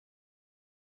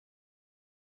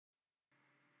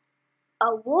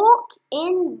A walk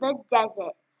in the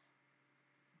desert.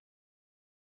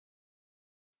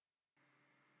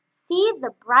 See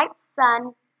the bright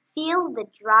sun, feel the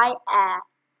dry air.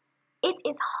 It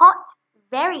is hot,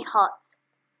 very hot.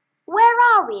 Where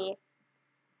are we?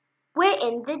 We're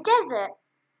in the desert.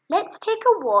 Let's take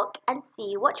a walk and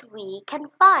see what we can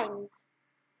find.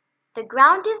 The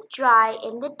ground is dry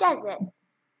in the desert.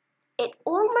 It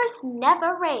almost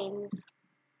never rains.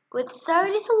 With so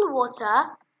little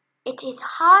water, it is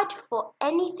hard for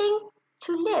anything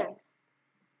to live.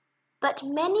 But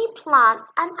many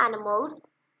plants and animals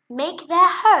make their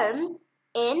home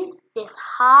in this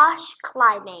harsh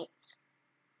climate.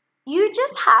 You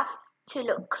just have to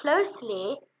look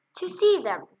closely to see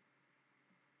them.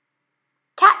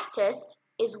 Cactus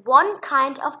is one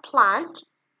kind of plant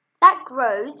that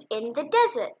grows in the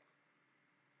desert.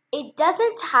 It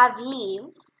doesn't have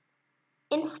leaves.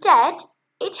 Instead,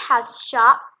 it has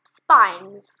sharp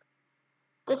spines.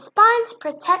 The spines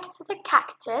protect the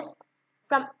cactus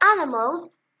from animals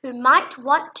who might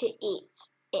want to eat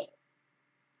it.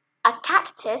 A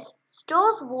cactus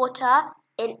stores water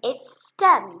in its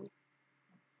stem.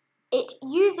 It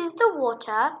uses the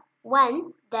water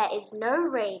when there is no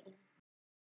rain.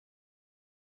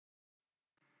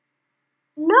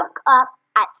 Look up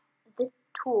at the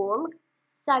tall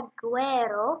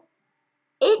saguaro.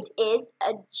 It is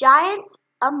a giant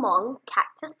among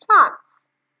cactus plants.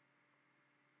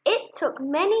 It took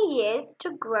many years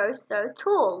to grow so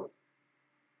tall.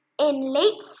 In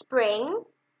late spring,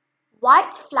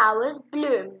 white flowers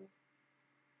bloom.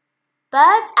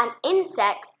 Birds and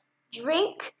insects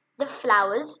drink the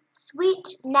flowers' sweet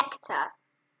nectar.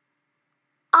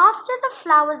 After the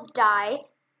flowers die,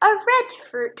 a red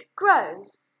fruit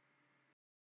grows.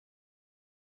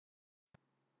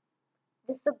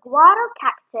 The saguaro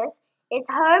cactus is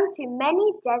home to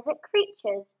many desert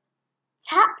creatures.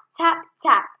 Tap, tap,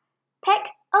 tap,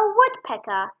 pecks a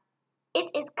woodpecker. It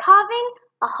is carving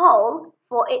a hole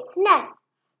for its nests.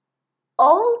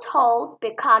 Old holes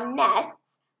become nests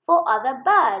for other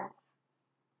birds.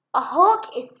 A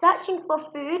hawk is searching for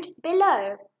food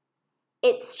below.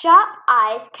 Its sharp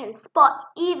eyes can spot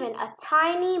even a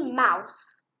tiny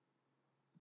mouse.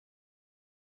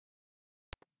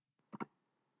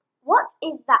 What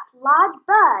is that large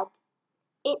bird?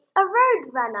 It's a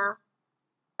roadrunner.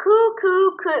 Coo,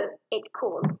 coo, coo, it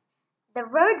calls. The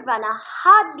roadrunner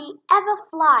hardly ever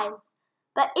flies,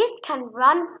 but it can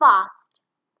run fast.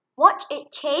 Watch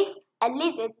it chase a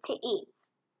lizard to eat.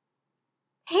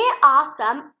 Here are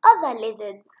some other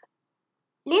lizards.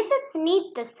 Lizards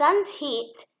need the sun's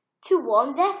heat to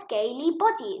warm their scaly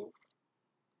bodies.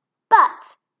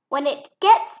 But when it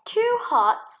gets too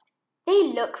hot, they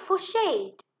look for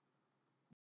shade.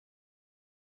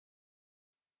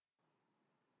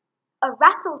 A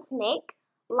rattlesnake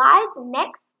lies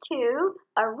next to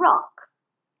a rock.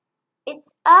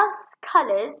 Its earth's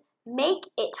colors make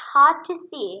it hard to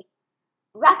see.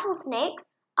 Rattlesnakes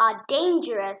are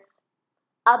dangerous.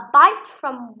 A bite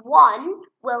from one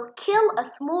will kill a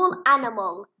small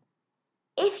animal.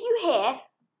 If you hear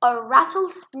a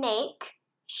rattlesnake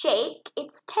shake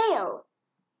its tail,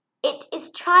 it is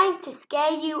trying to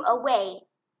scare you away.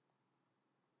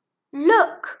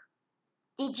 Look!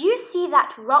 Did you see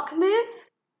that rock move?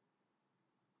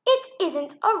 It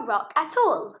isn't a rock at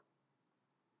all.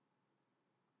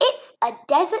 It's a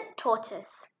desert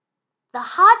tortoise. The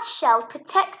hard shell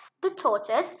protects the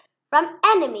tortoise from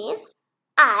enemies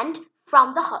and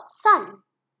from the hot sun.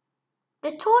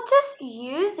 The tortoise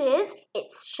uses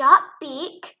its sharp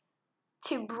beak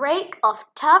to break off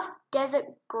tough desert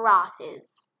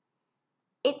grasses.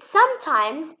 It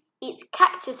sometimes eats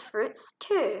cactus fruits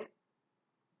too.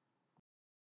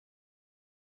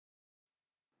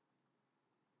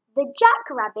 The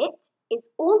jackrabbit is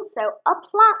also a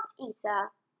plant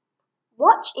eater.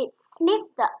 Watch it sniff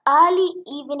the early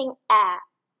evening air.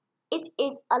 It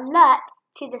is alert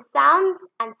to the sounds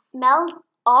and smells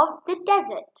of the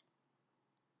desert.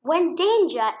 When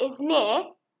danger is near,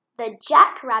 the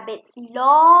jackrabbit's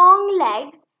long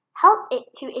legs help it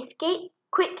to escape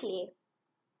quickly.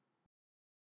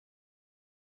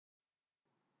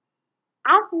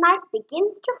 As night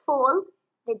begins to fall,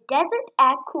 the desert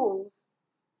air cools.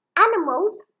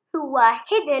 Animals who were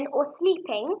hidden or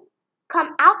sleeping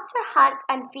come out to hunt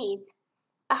and feed.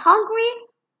 A hungry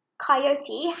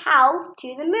coyote howls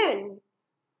to the moon.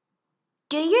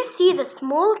 Do you see the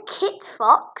small kit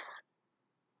fox?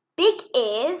 Big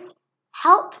ears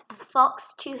help the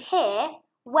fox to hear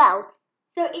well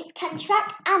so it can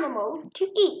track animals to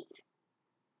eat.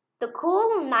 The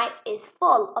cool night is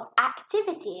full of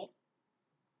activity.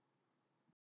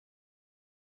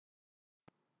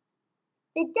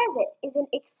 The desert is an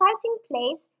exciting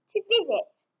place to visit.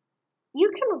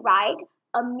 You can ride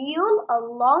a mule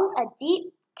along a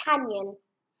deep canyon,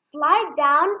 slide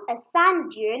down a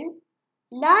sand dune,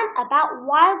 learn about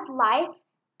wildlife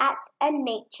at a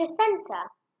nature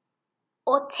center,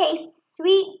 or taste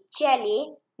sweet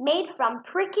jelly made from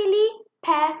prickly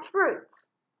pear fruit.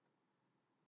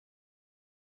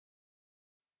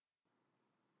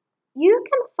 You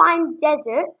can find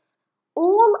deserts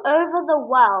all over the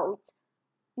world.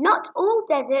 Not all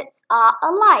deserts are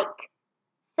alike.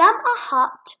 Some are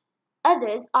hot,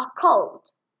 others are cold.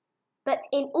 But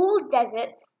in all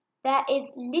deserts, there is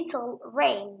little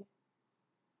rain.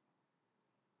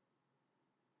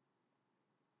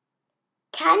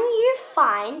 Can you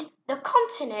find the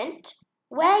continent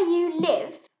where you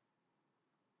live?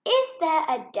 Is there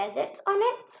a desert on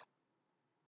it?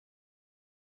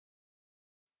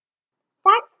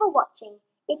 Thanks for watching.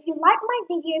 If you like my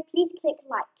video, please click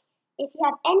like. If you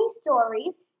have any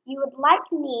stories you would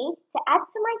like me to add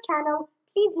to my channel,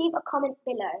 please leave a comment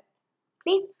below.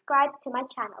 Please subscribe to my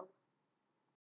channel.